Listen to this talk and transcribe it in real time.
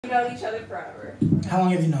We've known each other forever. How long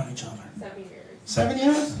have you known each other? 7 years. 7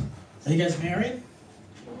 years? Are you guys married?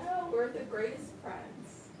 No, we're the greatest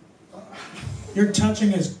friends. You're touching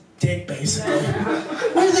his dick, basically.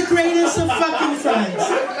 We're the greatest of fucking friends.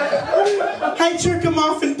 I jerk him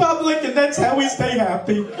off in public, and that's how we stay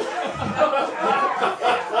happy.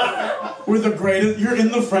 We're the greatest. You're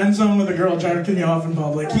in the friend zone with a girl jerking you off in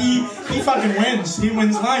public. He fucking wins. He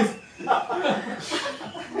wins life.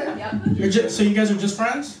 Yep. So you guys are just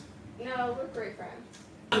friends? No, we're great friends.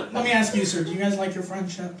 Let me ask you, sir. Do you guys like your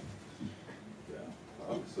friendship? Yeah,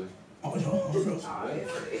 obviously. Oh, no.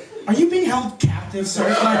 Obviously. Are you being held captive, sir?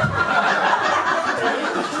 Like,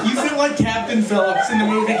 you feel like Captain Phillips in the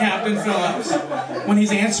movie Captain Phillips when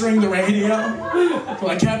he's answering the radio.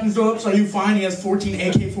 Like, Captain Phillips, are you fine? He has 14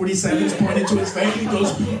 AK-47s pointed to his face. He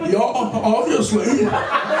goes, yeah, obviously.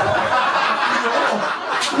 Yeah.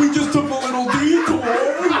 We just took a little